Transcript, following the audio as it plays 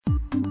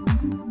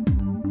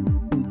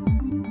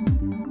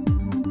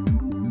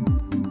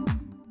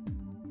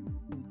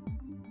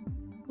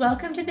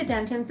Welcome to the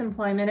Dentons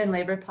Employment and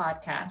Labor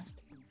Podcast.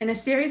 In a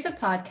series of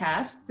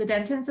podcasts, the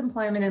Dentons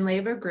Employment and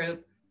Labor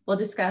Group will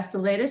discuss the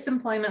latest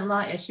employment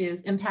law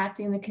issues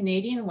impacting the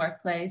Canadian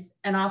workplace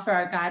and offer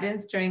our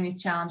guidance during these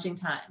challenging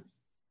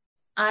times.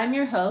 I'm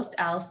your host,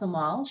 Allison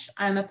Walsh.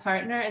 I'm a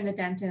partner in the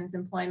Dentons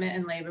Employment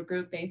and Labor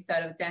Group based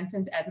out of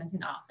Dentons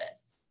Edmonton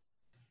office.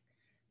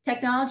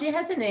 Technology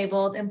has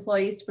enabled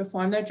employees to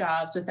perform their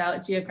jobs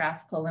without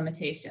geographical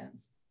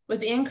limitations.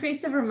 With the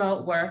increase of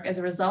remote work as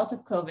a result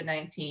of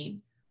COVID-19,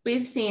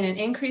 we've seen an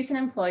increase in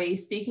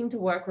employees seeking to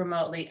work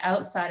remotely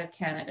outside of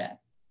Canada.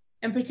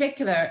 In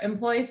particular,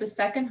 employees with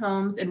second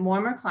homes in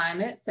warmer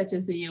climates, such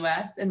as the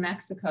US and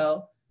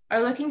Mexico,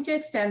 are looking to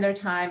extend their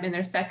time in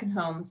their second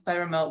homes by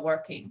remote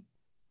working.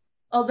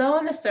 Although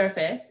on the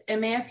surface, it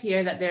may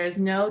appear that there is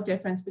no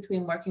difference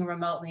between working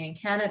remotely in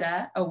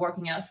Canada or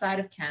working outside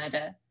of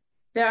Canada,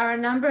 there are a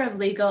number of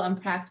legal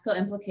and practical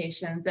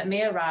implications that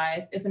may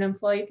arise if an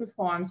employee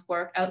performs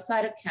work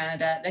outside of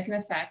Canada that can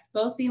affect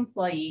both the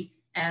employee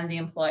and the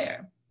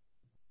employer.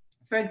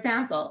 For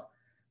example,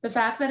 the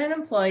fact that an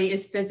employee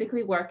is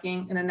physically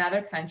working in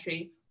another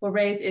country will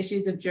raise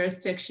issues of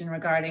jurisdiction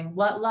regarding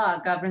what law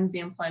governs the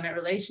employment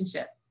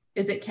relationship.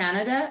 Is it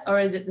Canada or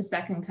is it the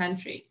second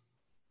country?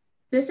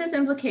 This has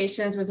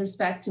implications with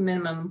respect to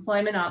minimum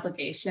employment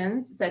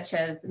obligations, such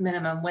as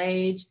minimum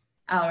wage,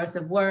 hours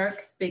of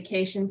work,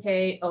 vacation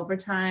pay,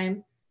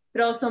 overtime.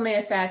 It also may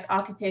affect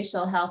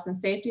occupational health and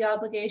safety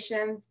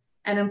obligations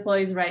and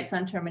employees' rights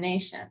on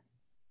termination.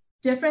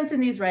 Difference in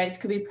these rights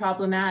could be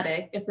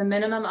problematic if the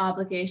minimum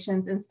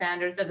obligations and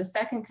standards of the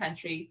second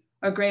country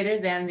are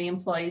greater than the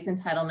employee's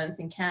entitlements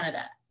in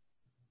Canada.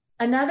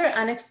 Another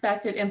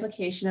unexpected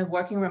implication of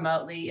working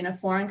remotely in a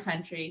foreign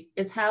country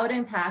is how it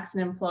impacts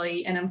an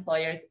employee and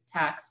employer's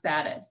tax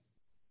status.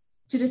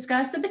 To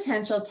discuss the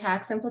potential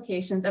tax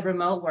implications of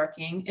remote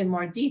working in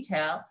more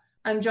detail,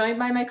 I'm joined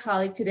by my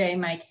colleague today,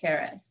 Mike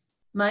Harris.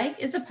 Mike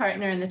is a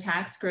partner in the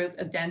tax group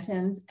of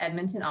Dentons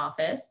Edmonton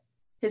office.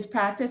 His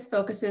practice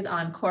focuses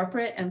on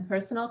corporate and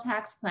personal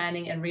tax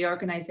planning and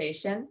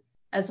reorganization,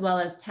 as well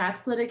as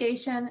tax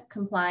litigation,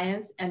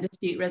 compliance, and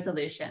dispute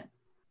resolution.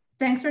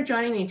 Thanks for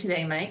joining me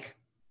today, Mike.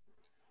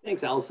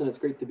 Thanks, Allison. It's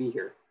great to be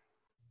here.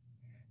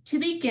 To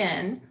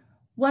begin,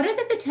 what are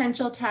the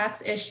potential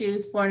tax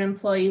issues for an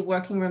employee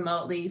working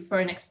remotely for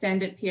an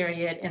extended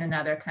period in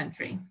another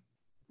country?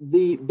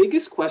 The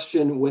biggest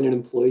question when an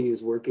employee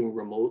is working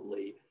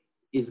remotely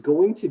is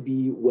going to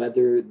be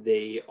whether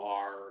they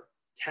are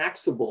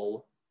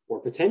taxable or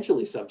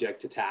potentially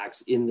subject to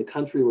tax in the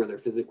country where they're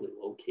physically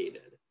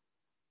located.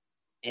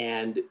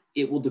 And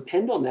it will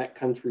depend on that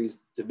country's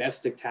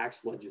domestic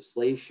tax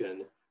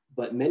legislation,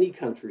 but many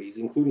countries,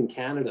 including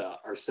Canada,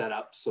 are set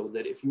up so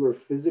that if you are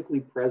physically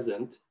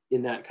present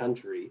in that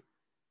country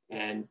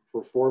and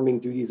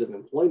performing duties of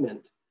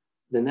employment,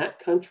 then that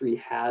country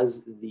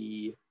has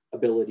the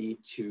ability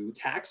to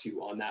tax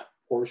you on that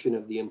portion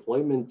of the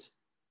employment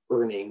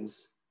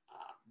earnings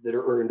that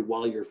are earned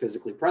while you're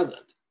physically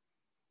present.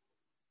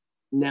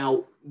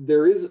 Now,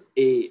 there is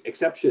an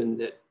exception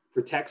that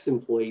protects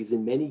employees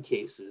in many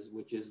cases,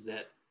 which is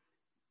that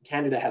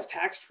Canada has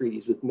tax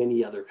treaties with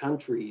many other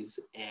countries,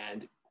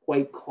 and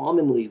quite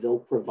commonly they'll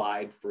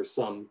provide for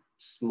some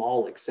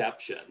small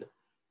exception.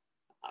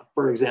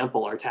 For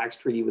example, our tax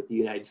treaty with the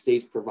United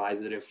States provides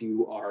that if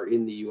you are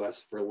in the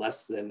US for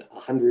less than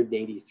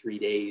 183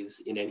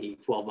 days in any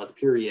 12-month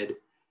period,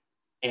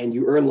 and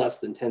you earn less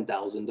than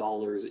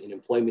 $10,000 in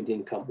employment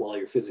income while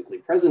you're physically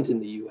present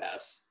in the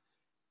US,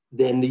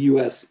 then the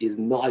US is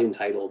not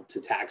entitled to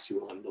tax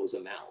you on those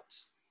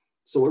amounts.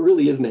 So it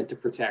really is meant to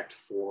protect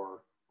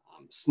for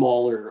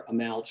smaller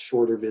amounts,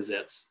 shorter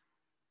visits,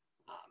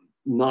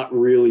 not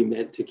really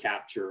meant to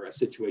capture a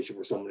situation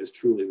where someone is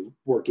truly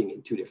working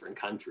in two different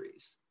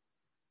countries.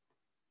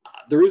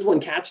 There is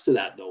one catch to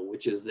that though,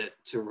 which is that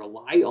to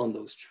rely on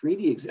those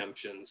treaty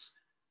exemptions,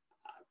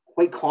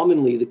 quite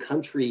commonly the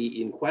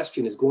country in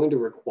question is going to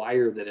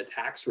require that a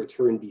tax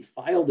return be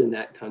filed in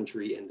that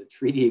country and the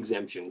treaty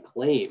exemption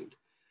claimed.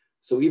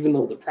 So even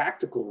though the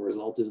practical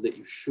result is that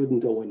you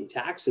shouldn't owe any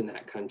tax in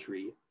that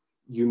country,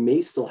 you may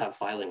still have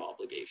filing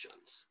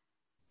obligations.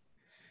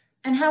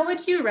 And how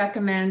would you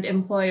recommend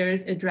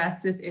employers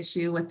address this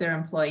issue with their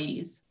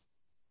employees?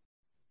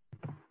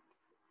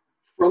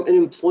 From an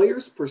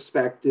employer's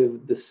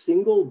perspective, the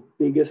single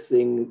biggest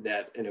thing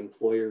that an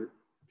employer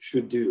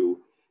should do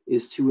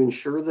is to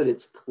ensure that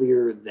it's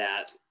clear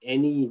that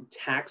any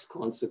tax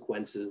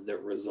consequences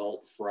that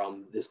result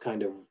from this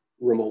kind of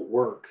remote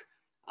work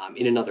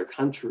in another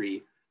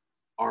country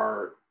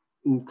are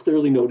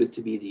clearly noted to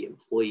be the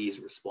employee's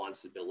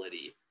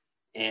responsibility.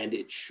 And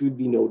it should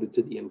be noted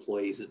to the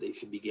employees that they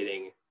should be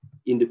getting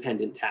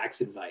independent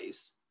tax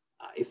advice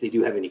if they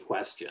do have any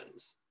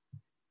questions.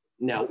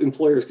 Now,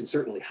 employers can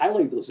certainly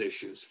highlight those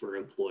issues for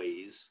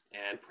employees,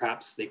 and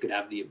perhaps they could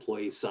have the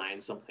employees sign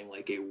something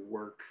like a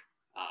work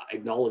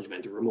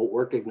acknowledgement, a remote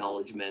work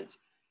acknowledgement,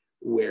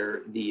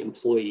 where the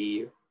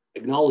employee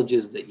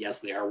acknowledges that, yes,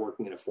 they are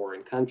working in a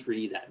foreign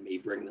country that may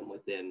bring them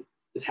within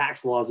the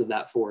tax laws of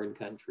that foreign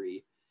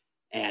country,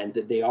 and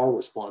that they are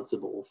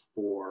responsible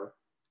for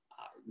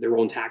their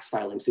own tax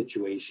filing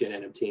situation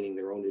and obtaining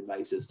their own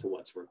advice as to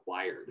what's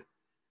required.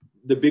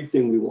 The big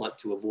thing we want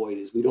to avoid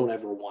is we don't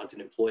ever want an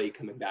employee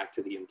coming back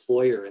to the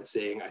employer and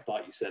saying, I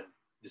thought you said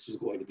this was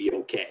going to be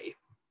okay.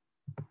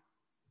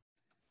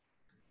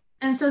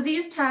 And so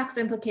these tax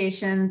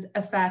implications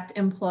affect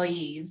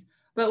employees,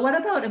 but what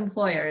about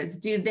employers?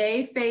 Do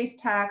they face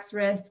tax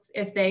risks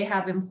if they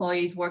have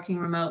employees working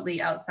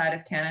remotely outside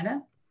of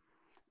Canada?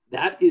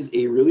 That is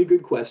a really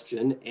good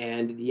question.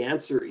 And the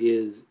answer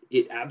is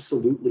it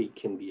absolutely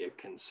can be a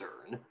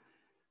concern.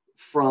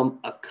 From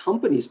a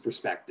company's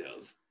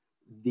perspective,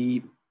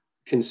 the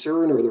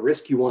concern or the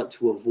risk you want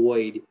to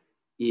avoid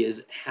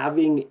is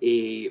having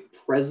a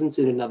presence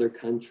in another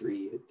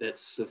country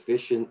that's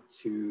sufficient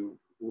to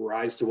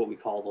rise to what we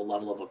call the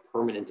level of a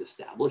permanent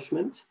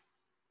establishment.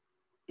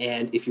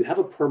 And if you have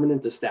a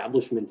permanent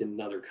establishment in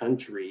another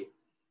country,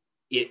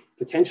 it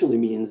potentially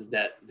means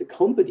that the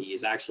company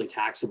is actually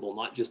taxable,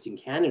 not just in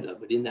Canada,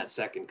 but in that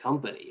second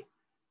company.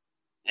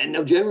 And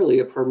now generally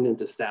a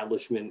permanent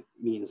establishment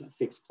means a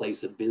fixed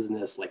place of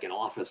business like an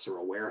office or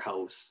a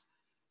warehouse.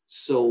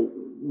 So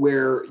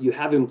where you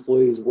have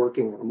employees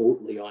working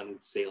remotely on,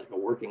 say, like a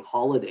working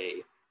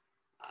holiday,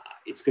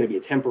 it's going to be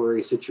a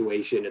temporary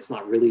situation. It's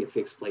not really a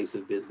fixed place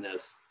of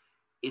business.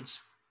 It's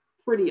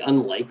pretty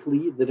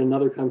unlikely that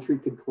another country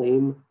could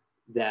claim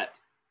that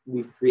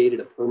we've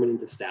created a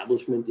permanent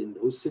establishment in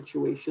those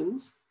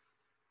situations.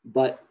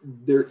 But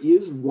there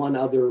is one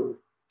other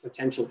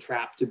potential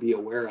trap to be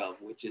aware of,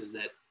 which is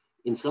that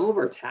in some of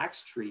our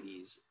tax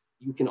treaties,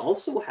 you can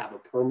also have a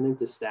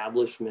permanent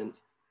establishment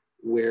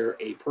where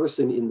a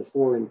person in the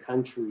foreign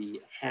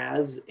country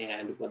has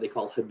and what they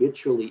call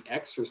habitually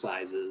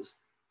exercises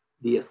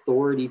the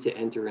authority to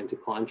enter into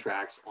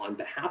contracts on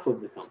behalf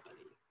of the company.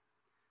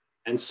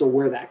 And so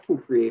where that can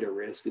create a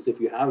risk is if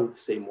you have,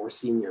 say, more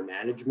senior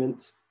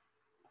management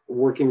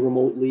working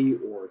remotely,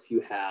 or if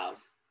you have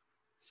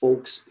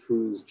folks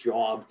whose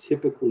job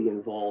typically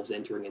involves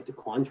entering into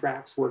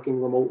contracts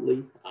working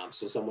remotely.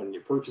 So someone in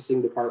your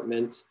purchasing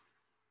department,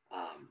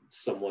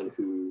 someone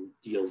who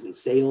deals in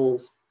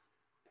sales,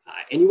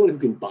 anyone who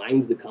can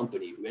bind the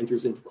company, who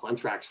enters into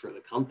contracts for the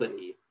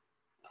company,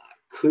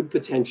 could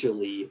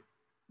potentially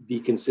be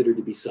considered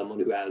to be someone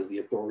who has the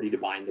authority to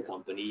bind the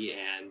company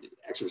and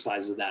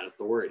exercises that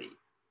authority.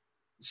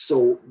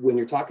 So when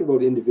you're talking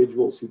about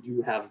individuals who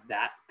do have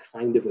that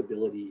kind of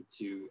ability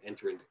to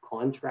enter into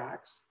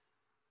contracts,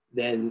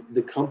 then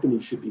the company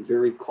should be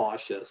very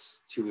cautious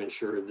to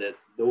ensure that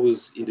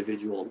those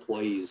individual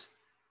employees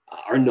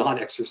are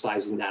not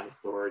exercising that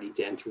authority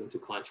to enter into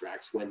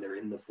contracts when they're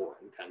in the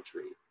foreign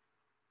country.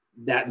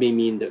 That may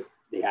mean that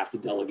they have to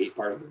delegate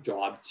part of their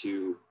job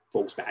to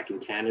folks back in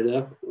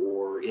Canada,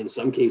 or in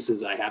some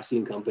cases, I have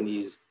seen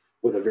companies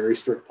with a very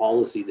strict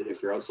policy that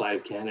if you're outside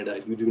of Canada,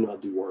 you do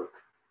not do work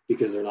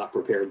because they're not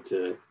prepared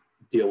to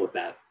deal with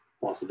that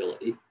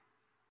possibility.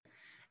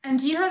 And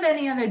do you have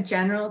any other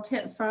general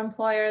tips for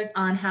employers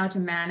on how to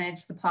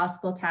manage the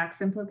possible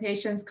tax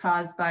implications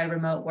caused by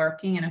remote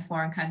working in a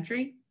foreign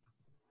country?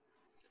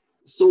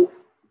 So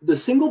the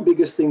single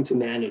biggest thing to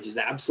manage is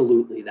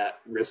absolutely that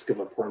risk of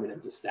a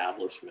permanent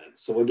establishment.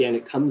 So again,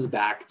 it comes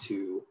back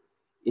to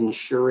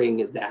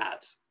ensuring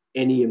that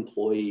any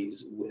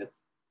employees with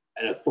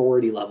an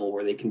authority level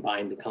where they can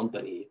bind the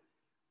company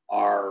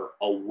are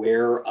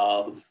aware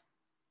of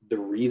the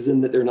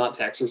reason that they're not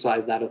to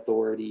exercise that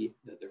authority,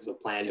 that there's a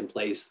plan in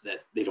place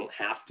that they don't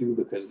have to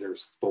because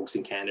there's folks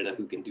in Canada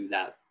who can do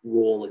that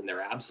role in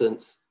their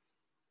absence.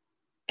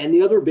 And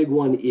the other big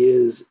one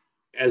is,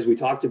 as we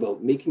talked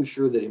about, making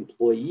sure that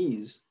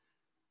employees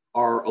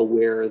are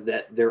aware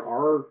that there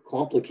are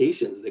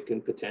complications that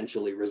can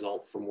potentially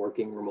result from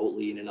working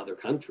remotely in another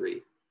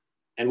country.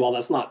 And while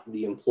that's not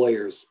the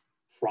employer's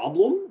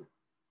problem,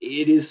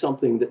 it is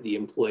something that the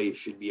employee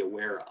should be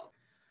aware of.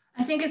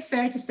 I think it's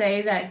fair to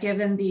say that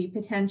given the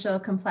potential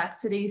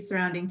complexity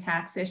surrounding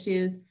tax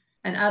issues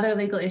and other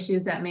legal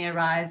issues that may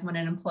arise when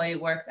an employee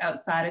works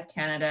outside of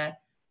Canada,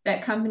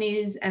 that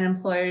companies and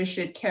employers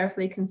should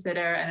carefully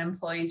consider an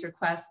employee's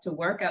request to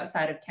work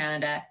outside of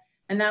Canada.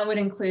 And that would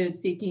include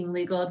seeking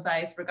legal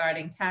advice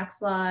regarding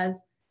tax laws,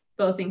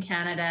 both in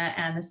Canada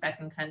and the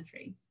second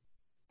country.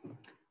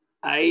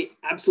 I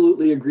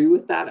absolutely agree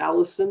with that,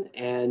 Allison.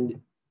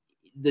 And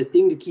the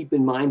thing to keep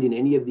in mind in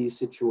any of these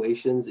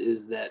situations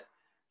is that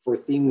for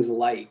things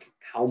like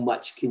how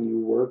much can you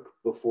work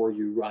before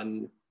you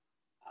run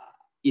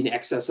in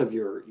excess of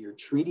your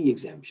treaty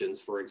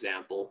exemptions, for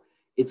example,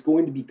 it's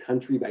going to be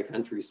country by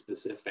country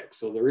specific.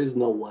 So there is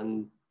no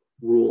one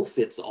rule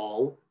fits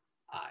all.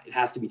 It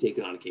has to be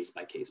taken on a case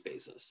by case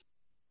basis.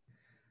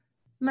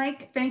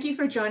 Mike, thank you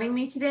for joining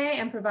me today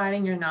and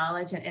providing your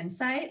knowledge and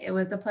insight. It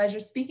was a pleasure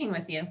speaking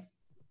with you.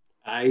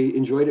 I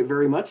enjoyed it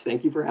very much.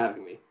 Thank you for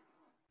having me.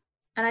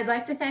 And I'd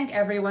like to thank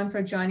everyone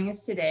for joining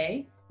us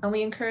today. And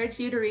we encourage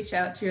you to reach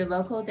out to your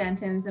local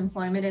Dentons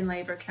Employment and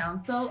Labor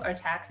Council or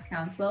Tax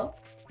Council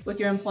with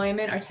your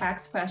employment or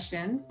tax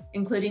questions,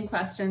 including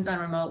questions on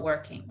remote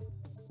working.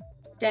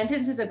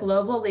 Dentons is a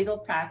global legal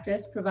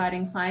practice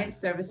providing client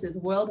services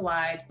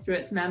worldwide through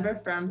its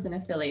member firms and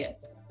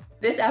affiliates.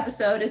 This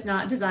episode is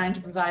not designed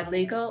to provide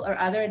legal or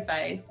other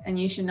advice, and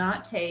you should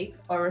not take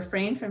or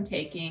refrain from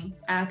taking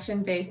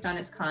action based on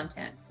its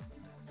content.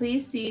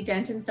 Please see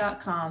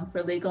dentons.com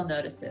for legal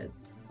notices.